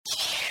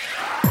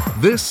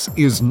This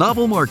is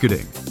Novel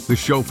Marketing, the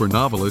show for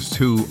novelists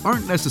who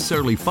aren't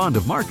necessarily fond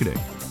of marketing,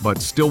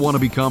 but still want to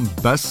become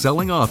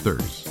best-selling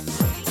authors.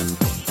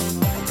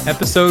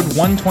 Episode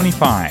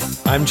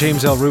 125. I'm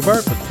James L.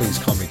 Rubart, but please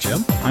call me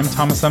Jim. I'm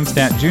Thomas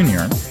Umstattd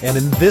Jr. And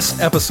in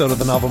this episode of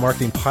the Novel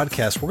Marketing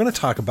Podcast, we're going to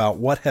talk about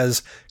what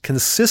has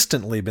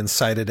consistently been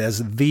cited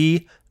as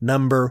the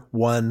number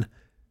one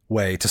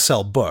way to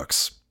sell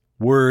books.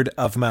 Word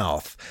of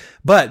mouth.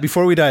 But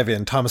before we dive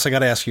in, Thomas, I got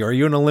to ask you, are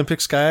you an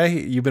Olympics guy?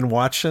 You've been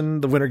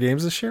watching the Winter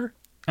Games this year?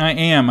 I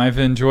am. I've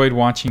enjoyed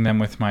watching them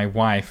with my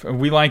wife.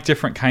 We like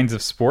different kinds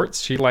of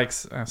sports. She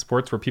likes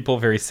sports where people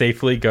very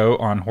safely go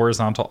on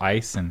horizontal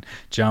ice and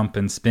jump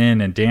and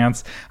spin and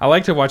dance. I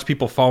like to watch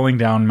people falling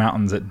down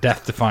mountains at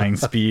death-defying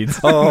speeds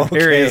in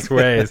various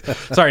ways.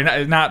 Sorry,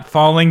 not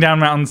falling down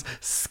mountains,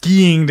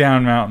 skiing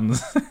down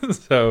mountains.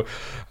 So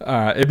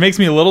it makes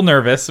me a little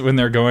nervous when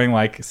they're going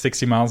like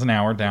 60 miles an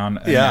hour down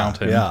a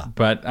mountain. Yeah.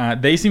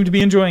 But they seem to be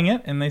enjoying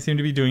it, and they seem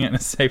to be doing it in a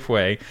safe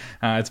way.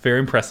 It's very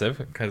impressive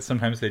because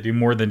sometimes they do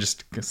more than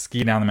just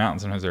ski down the mountain.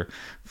 Sometimes they're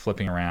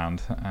flipping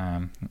around.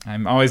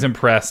 I'm always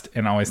impressed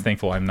and always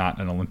thankful I'm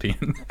not an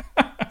Olympian.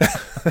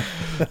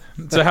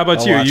 So how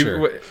about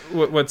you?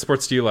 What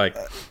sports do you like?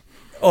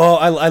 Oh,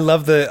 I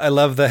love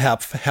the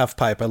half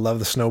pipe. I love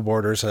the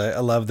snowboarders. I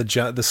love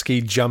the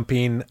ski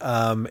jumping.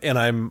 And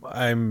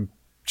I'm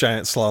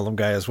giant slalom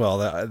guy as well.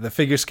 The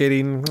figure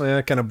skating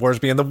kind of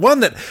bores me. And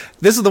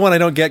this is the one I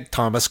don't get,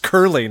 Thomas,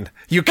 curling.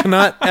 You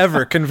cannot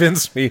ever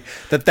convince me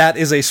that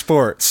is a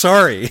sport.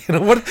 Sorry.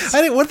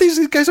 What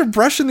these guys are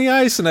brushing the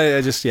ice, and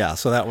I just,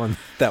 so that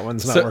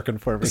one's not working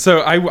for me. So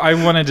I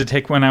wanted to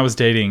take, when I was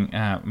dating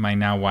my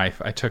now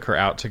wife, I took her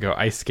out to go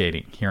ice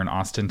skating here in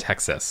Austin,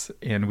 Texas.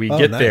 And we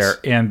get there,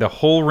 and the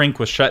whole rink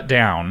was shut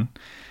down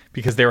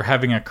because they were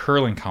having a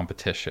curling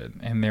competition,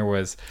 and there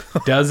was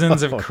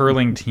dozens of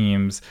curling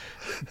teams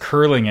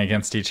curling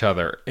against each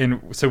other.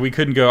 And so we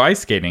couldn't go ice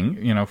skating,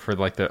 for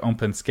like the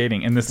open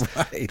skating. And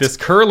this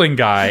curling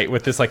guy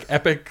with this like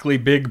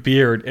epically big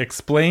beard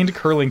explained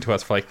curling to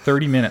us for like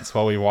 30 minutes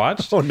while we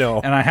watched. Oh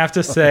no. And I have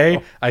to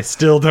say, I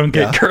still don't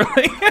get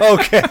curling.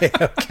 Okay.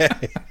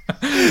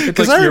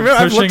 Because I remember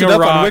I've looked it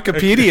up on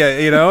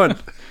Wikipedia, and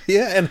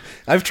and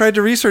I've tried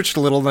to research it a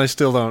little, and I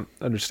still don't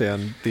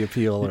understand the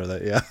appeal or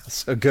that. Yeah,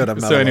 so good. I'm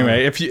not so alone.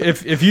 Anyway, if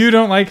you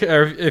don't like,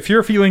 or if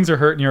your feelings are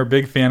hurt and you're a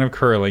big fan of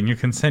curling, you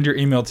can send your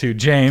email to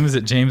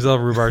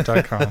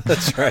james@jameslrubart.com.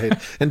 That's right,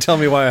 and tell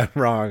me why I'm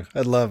wrong.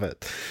 I'd love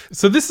it.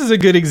 So this is a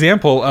good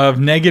example of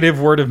negative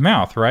word of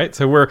mouth, right?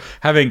 So we're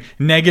having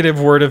negative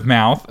word of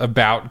mouth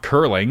about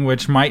curling,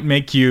 which might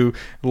make you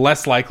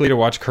less likely to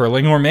watch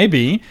curling, or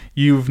maybe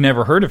you've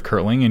never heard of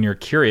curling and you're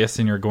curious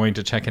and you're going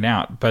to check it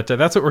out. But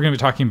that's what we're going to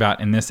be talking about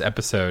in this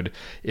episode,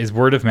 is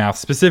word of mouth,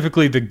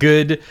 specifically the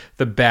good,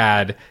 the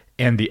bad,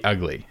 and the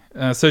ugly.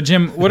 So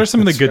Jim, what are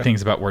some of the good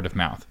things about word of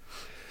mouth?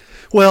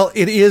 Well,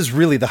 it is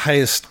really the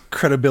highest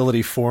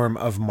credibility form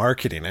of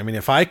marketing. I mean,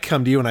 if I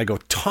come to you and I go,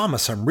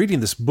 Thomas, I'm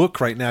reading this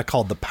book right now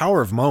called The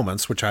Power of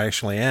Moments, which I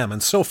actually am,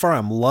 and so far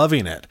I'm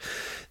loving it.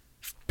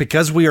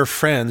 Because we are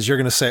friends, you're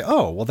going to say,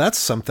 oh, well, that's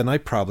something I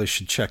probably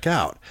should check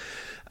out.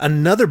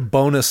 Another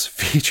bonus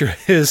feature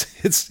is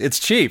it's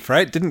cheap,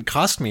 right? Didn't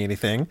cost me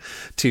anything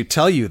to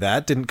tell you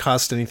that. Didn't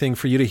cost anything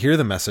for you to hear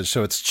the message.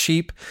 So it's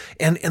cheap.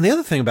 And the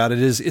other thing about it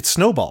is it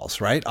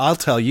snowballs, right? I'll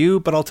tell you,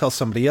 but I'll tell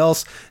somebody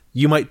else.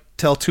 You might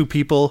tell two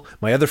people.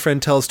 My other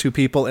friend tells two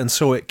people. And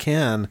so it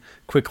can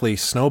quickly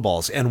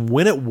snowballs. And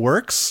when it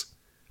works,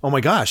 oh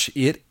my gosh,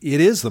 it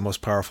is the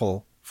most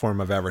powerful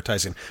form of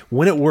advertising.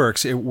 When it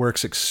works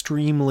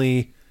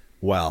extremely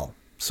well.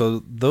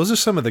 So those are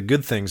some of the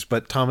good things,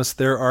 but Thomas,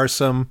 there are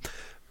some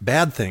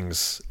bad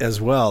things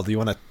as well. Do you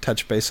want to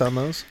touch base on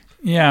those?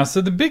 Yeah, so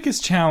the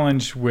biggest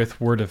challenge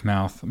with word of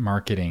mouth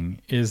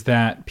marketing is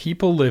that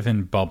people live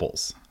in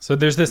bubbles. So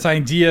there's this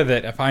idea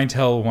that if I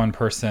tell one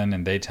person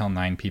and they tell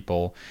 9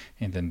 people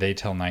and then they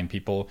tell 9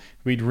 people,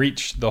 we'd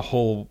reach the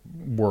whole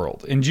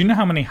world. And do you know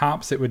how many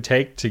hops it would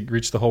take to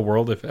reach the whole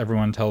world if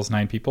everyone tells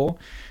 9 people?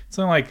 It's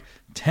only like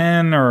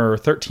 10 or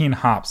 13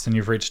 hops and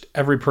you've reached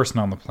every person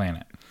on the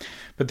planet.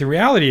 But the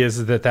reality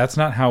is that that's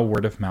not how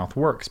word of mouth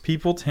works.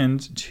 People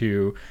tend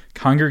to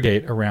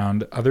congregate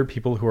around other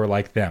people who are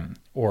like them,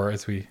 or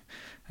as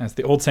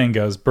the old saying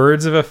goes,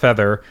 birds of a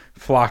feather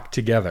flock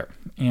together.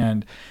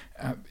 And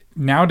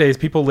nowadays,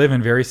 people live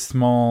in very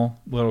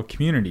small little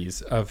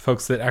communities of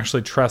folks that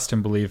actually trust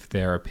and believe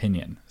their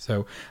opinion.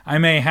 So I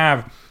may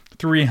have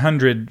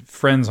 300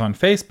 friends on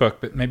Facebook,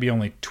 but maybe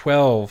only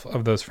 12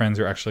 of those friends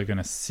are actually going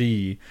to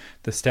see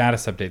the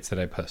status updates that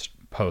I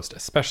post,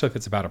 especially if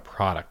it's about a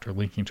product or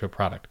linking to a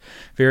product.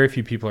 Very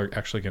few people are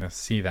actually going to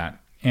see that.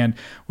 And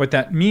what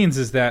that means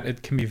is that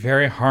it can be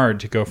very hard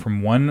to go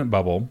from one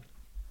bubble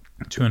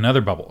to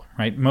another bubble,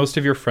 right? Most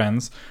of your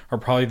friends are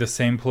probably the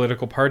same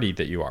political party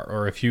that you are.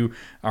 Or if you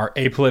are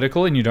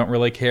apolitical and you don't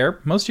really care,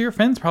 most of your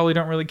friends probably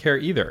don't really care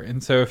either.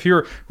 And so if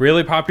you're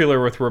really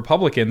popular with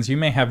Republicans, you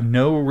may have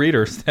no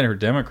readers that are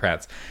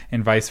Democrats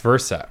and vice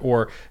versa.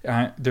 Or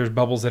there's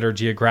bubbles that are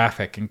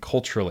geographic and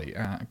cultural,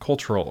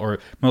 or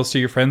most of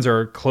your friends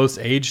are close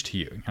age to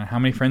you. How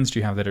many friends do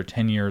you have that are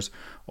 10 years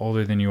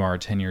older than you are,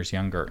 10 years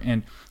younger?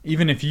 And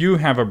even if you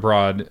have a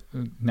broad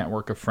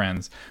network of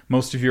friends,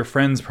 most of your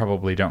friends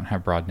probably don't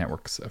have broad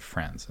networks of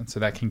friends. And so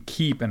that can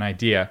keep an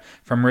idea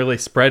from really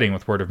spreading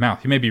with word of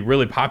mouth. You may be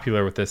really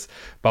popular with this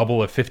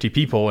bubble of 50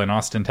 people in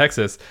Austin,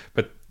 Texas,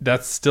 but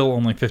that's still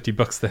only 50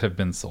 books that have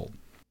been sold.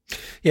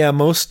 Yeah,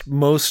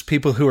 most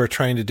people who are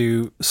trying to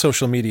do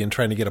social media and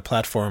trying to get a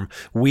platform,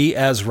 we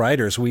as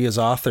writers, we as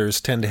authors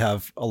tend to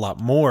have a lot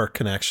more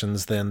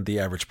connections than the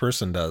average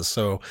person does.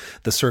 So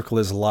the circle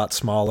is a lot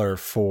smaller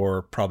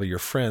for probably your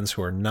friends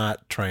who are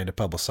not trying to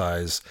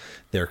publicize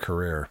their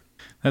career.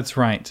 That's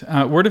right.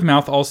 Word of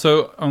mouth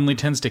also only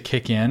tends to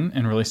kick in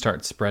and really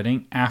start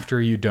spreading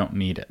after you don't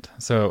need it.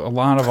 So a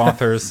lot of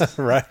authors,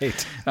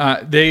 right?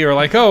 They are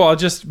like, oh, I'll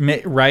just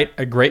write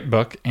a great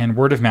book and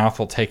word of mouth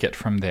will take it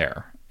from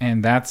there.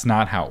 And that's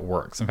not how it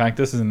works. In fact,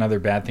 this is another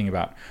bad thing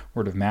about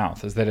word of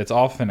mouth, is that it's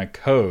often a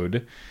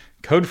code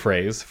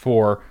phrase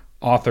for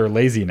author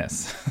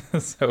laziness.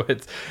 So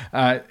it's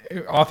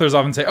authors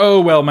often say,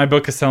 oh, well, my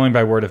book is selling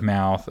by word of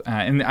mouth.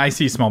 And I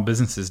see small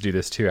businesses do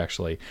this too,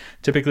 actually.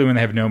 Typically when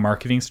they have no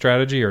marketing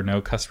strategy or no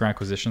customer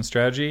acquisition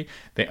strategy,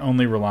 they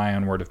only rely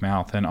on word of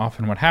mouth. And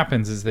often what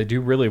happens is they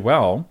do really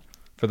well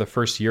for the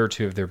first year or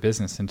two of their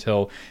business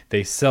until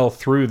they sell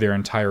through their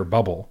entire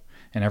bubble.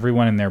 And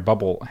everyone in their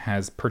bubble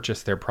has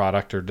purchased their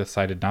product or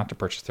decided not to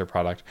purchase their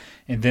product.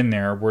 And then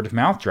their word of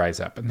mouth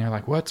dries up and they're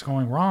like, what's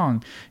going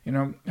wrong?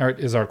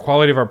 Is our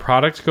quality of our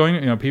product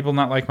going, people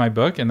not like my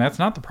book? And that's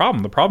not the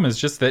problem. The problem is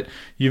just that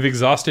you've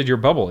exhausted your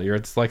bubble.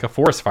 It's like a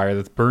forest fire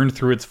that's burned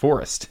through its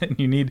forest. And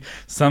you need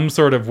some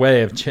sort of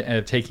way of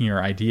taking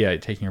your idea,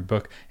 taking your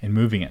book and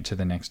moving it to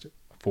the next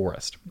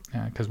forest.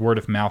 Because word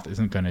of mouth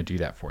isn't going to do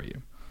that for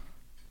you.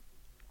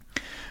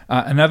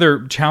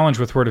 Another challenge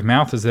with word of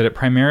mouth is that it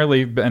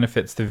primarily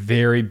benefits the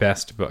very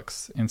best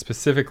books, and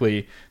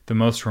specifically the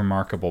most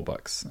remarkable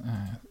books.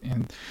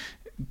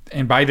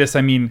 And by this,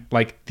 I mean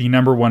like the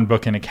number one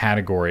book in a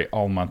category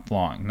all month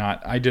long.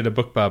 Not, I did a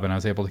BookBub and I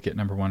was able to get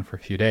number one for a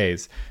few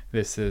days.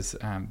 This is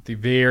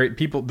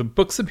the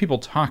books that people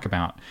talk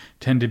about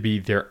tend to be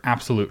their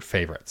absolute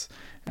favorites,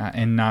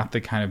 and not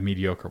the kind of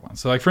mediocre ones.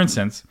 So like, for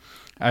instance,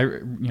 I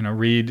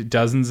read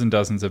dozens and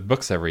dozens of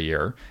books every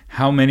year.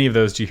 How many of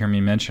those do you hear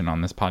me mention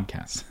on this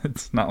podcast?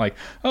 It's not like,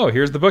 oh,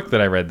 here's the book that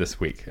I read this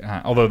week.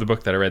 Although the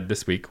book that I read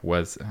this week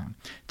was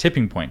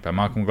Tipping Point by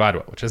Malcolm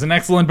Gladwell, which is an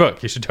excellent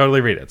book. You should totally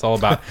read it. It's all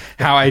about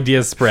how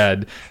ideas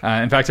spread.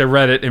 In fact, I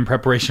read it in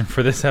preparation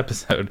for this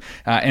episode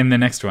and the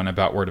next one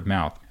about word of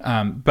mouth.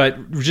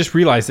 But just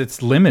realize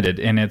it's limited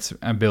in its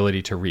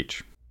ability to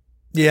reach.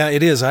 Yeah,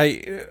 it is.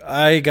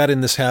 I got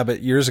in this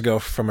habit years ago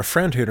from a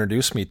friend who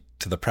introduced me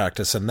to the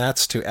practice, and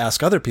that's to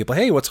ask other people,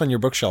 hey, what's on your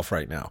bookshelf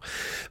right now?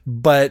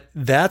 But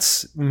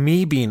that's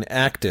me being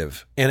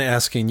active and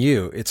asking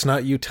you. It's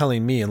not you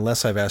telling me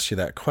unless I've asked you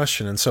that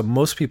question. And so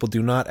most people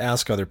do not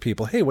ask other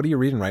people, hey, what are you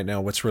reading right now?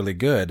 What's really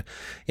good?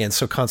 And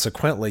so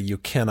consequently, you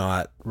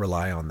cannot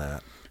rely on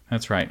that.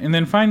 That's right. And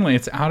then finally,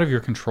 it's out of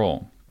your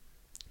control.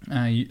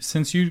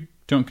 Since you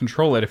don't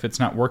control it, if it's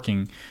not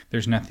working,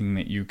 there's nothing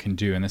that you can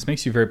do. And this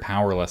makes you very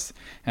powerless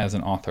as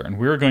an author. And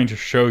we're going to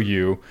show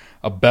you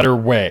a better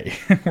way.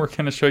 We're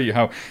going to show you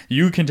how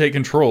you can take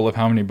control of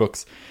how many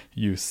books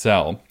you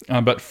sell.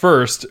 But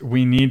first,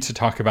 we need to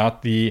talk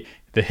about the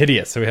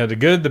hideous. So we had the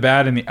good, the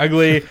bad, and the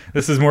ugly.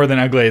 This is more than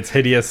ugly. It's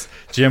hideous.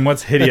 Jim,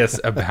 what's hideous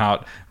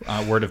about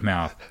word of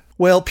mouth?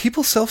 Well,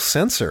 people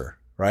self-censor,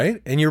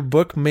 right? And your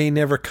book may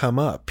never come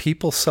up.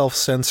 People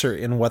self-censor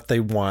in what they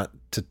want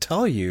to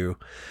tell you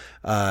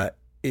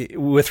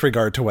with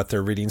regard to what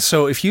they're reading.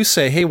 So if you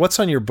say, hey, what's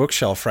on your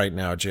bookshelf right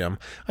now, Jim?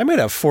 I might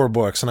have 4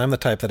 books, and I'm the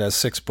type that has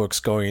 6 books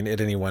going at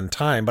any one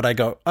time. But I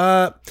go,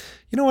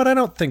 you know what? I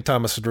don't think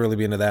Thomas would really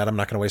be into that. I'm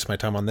not going to waste my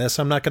time on this.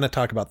 I'm not going to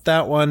talk about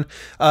that one.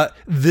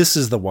 This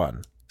is the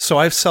one. So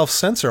I've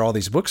self-censor all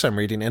these books I'm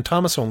reading, and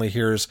Thomas only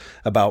hears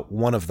about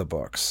one of the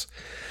books.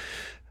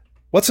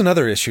 What's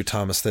another issue,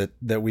 Thomas,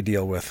 that we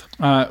deal with?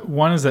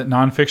 One is that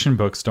nonfiction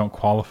books don't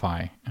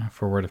qualify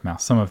for word of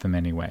mouth, some of them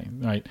anyway.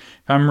 Right?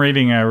 If I'm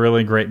reading a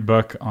really great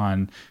book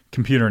on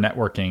computer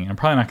networking, I'm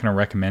probably not going to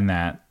recommend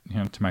that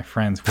to my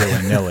friends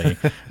willy-nilly,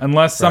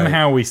 unless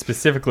somehow we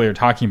specifically are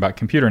talking about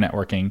computer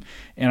networking,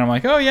 and I'm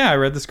like, oh yeah, I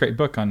read this great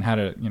book on how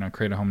to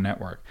create a home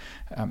network.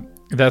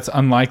 That's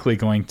unlikely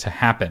going to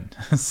happen.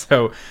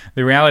 So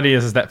the reality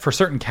is that for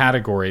certain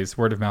categories,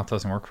 word of mouth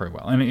doesn't work very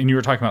well. And you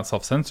were talking about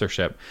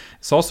self-censorship.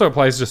 This also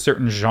applies to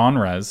certain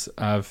genres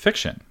of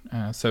fiction.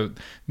 So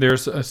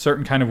there's a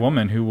certain kind of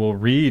woman who will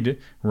read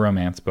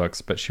romance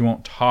books, but she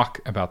won't talk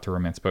about the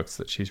romance books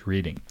that she's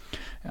reading.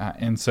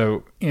 And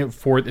so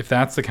if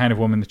that's the kind of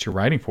woman that you're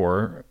writing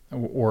for,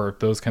 or if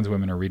those kinds of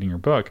women are reading your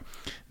book,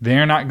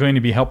 they're not going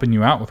to be helping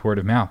you out with word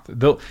of mouth.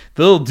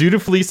 They'll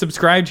dutifully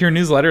subscribe to your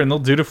newsletter and they'll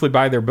dutifully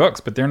buy their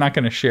books, but they're not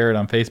going to share it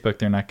on Facebook.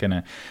 They're not going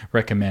to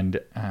recommend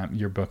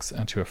your books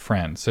to a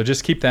friend. So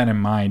just keep that in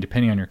mind,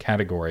 depending on your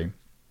category.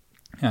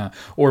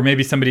 Or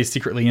maybe somebody's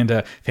secretly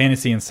into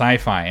fantasy and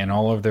sci-fi and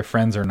all of their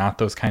friends are not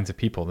those kinds of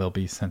people. They'll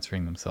be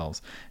censoring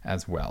themselves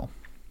as well.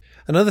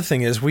 Another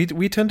thing is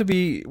we tend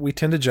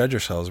to judge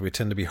ourselves. We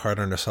tend to be hard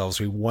on ourselves.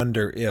 We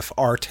wonder if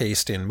our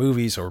taste in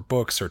movies or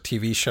books or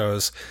TV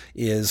shows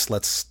is,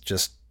 let's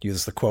just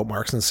use the quote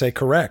marks and say,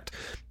 correct.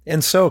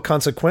 And so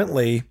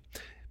consequently,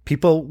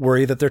 people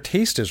worry that their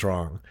taste is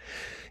wrong.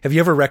 Have you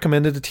ever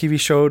recommended a TV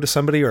show to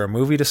somebody or a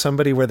movie to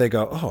somebody where they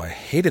go, oh, I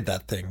hated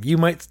that thing? You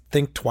might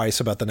think twice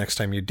about the next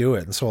time you do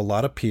it. And so a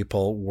lot of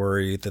people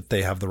worry that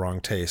they have the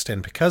wrong taste.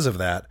 And because of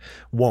that,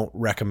 won't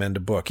recommend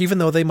a book, even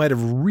though they might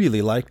have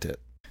really liked it.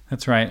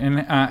 That's right.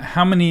 And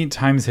how many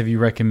times have you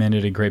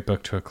recommended a great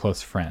book to a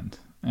close friend?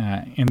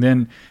 And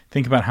then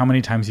think about how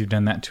many times you've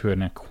done that to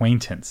an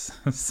acquaintance.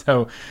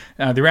 So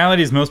the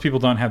reality is most people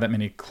don't have that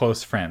many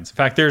close friends. In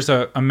fact, there's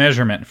a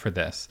measurement for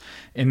this.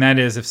 And that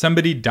is, if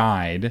somebody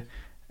died,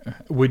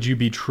 would you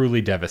be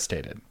truly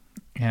devastated?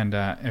 And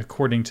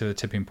according to the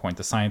tipping point,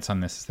 the science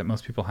on this is that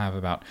most people have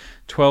about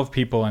 12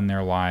 people in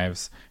their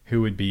lives who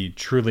would be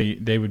truly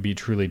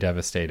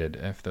devastated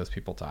if those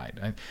people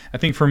died. I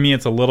think for me,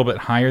 it's a little bit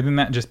higher than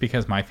that just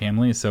because my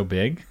family is so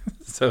big.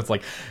 So it's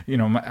like,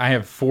 I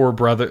have 4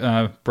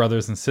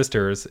 brothers and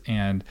sisters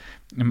and,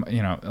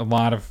 a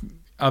lot of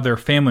other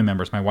family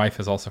members. My wife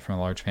is also from a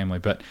large family,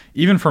 but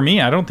even for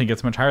me, I don't think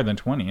it's much higher than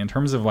 20. In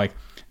terms of like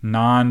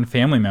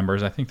non-family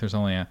members, I think there's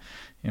only a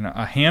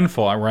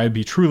handful where I'd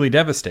be truly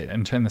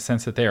devastated in the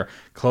sense that they are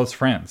close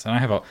friends. And I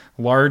have a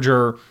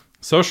larger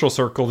social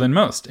circle than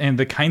most. And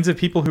the kinds of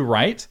people who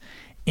write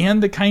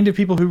and the kind of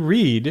people who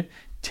read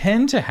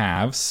tend to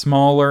have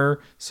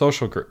smaller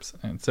social groups.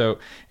 And so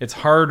it's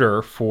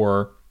harder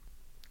for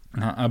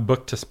a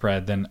book to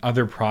spread than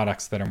other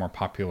products that are more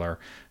popular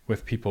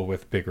with people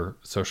with bigger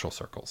social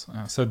circles.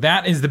 So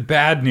that is the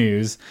bad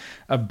news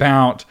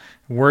about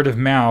word of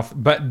mouth,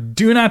 but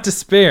do not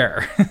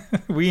despair.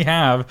 We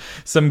have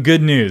some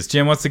good news.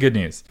 Jim, what's the good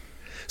news?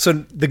 So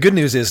the good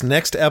news is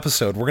next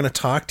episode, we're going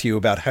to talk to you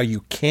about how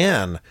you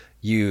can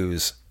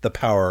use the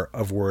power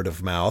of word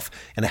of mouth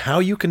and how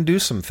you can do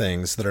some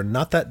things that are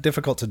not that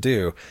difficult to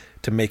do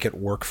to make it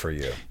work for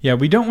you. Yeah,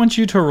 we don't want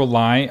you to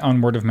rely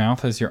on word of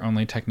mouth as your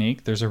only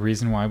technique. There's a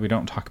reason why we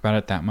don't talk about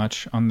it that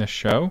much on this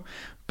show.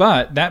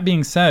 But that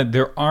being said,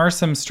 there are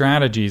some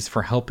strategies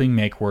for helping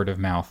make word of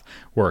mouth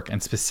work,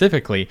 and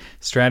specifically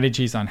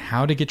strategies on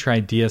how to get your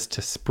ideas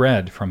to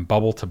spread from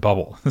bubble to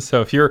bubble. So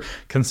if you're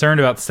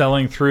concerned about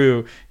selling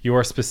through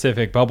your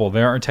specific bubble,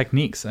 there are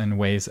techniques and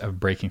ways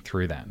of breaking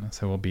through that.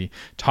 So we'll be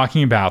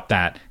talking about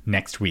that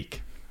next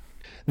week.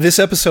 This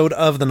episode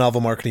of the Novel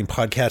Marketing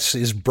Podcast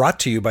is brought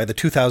to you by the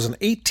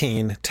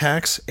 2018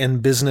 Tax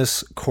and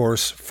Business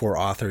Course for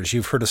Authors.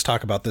 You've heard us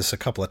talk about this a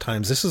couple of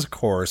times. This is a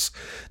course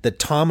that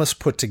Thomas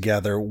put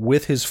together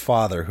with his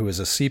father, who is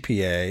a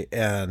CPA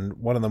and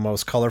one of the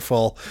most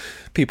colorful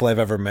people I've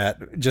ever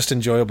met. Just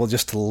enjoyable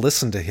just to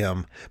listen to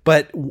him.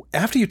 But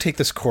after you take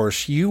this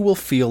course, you will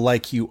feel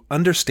like you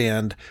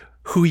understand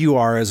who you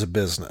are as a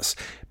business.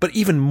 But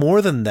even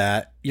more than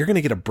that, you're going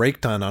to get a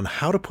breakdown on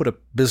how to put a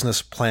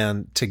business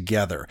plan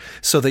together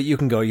so that you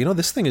can go,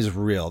 this thing is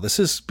real. This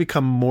has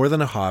become more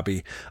than a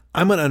hobby.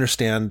 I'm going to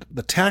understand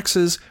the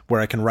taxes,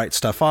 where I can write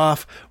stuff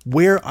off,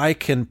 where I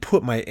can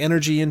put my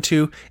energy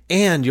into,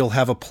 and you'll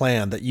have a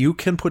plan that you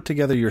can put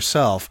together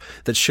yourself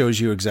that shows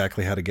you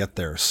exactly how to get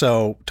there.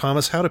 So,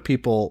 Thomas, how do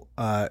people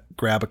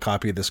grab a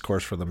copy of this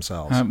course for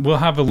themselves? We'll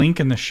have a link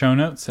in the show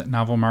notes at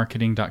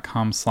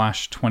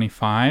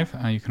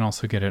novelmarketing.com/25. You can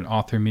also get it at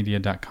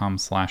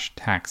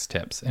authormedia.com/tax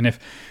tips. And if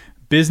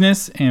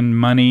business and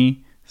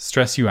money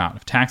stress you out,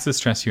 if taxes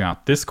stress you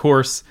out, this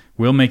course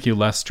will make you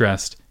less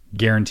stressed,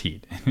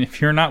 guaranteed. And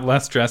if you're not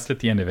less stressed at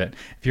the end of it,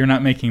 if you're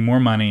not making more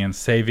money and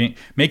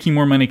making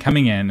more money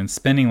coming in and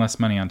spending less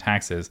money on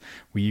taxes,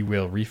 we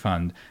will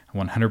refund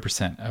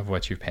 100% of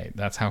what you've paid.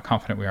 That's how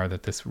confident we are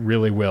that this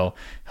really will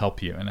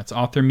help you. And it's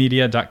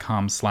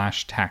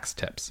authormedia.com/tax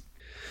tips.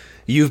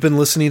 You've been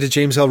listening to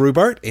James L.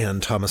 Rubart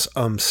and Thomas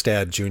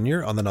Umstad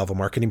Jr. on the Novel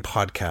Marketing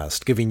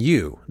Podcast, giving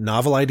you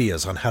novel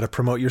ideas on how to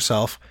promote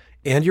yourself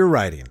and your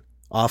writing,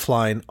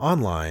 offline,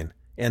 online,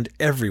 and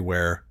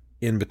everywhere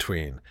in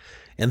between.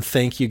 And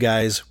thank you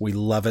guys. We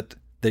love it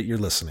that you're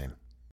listening.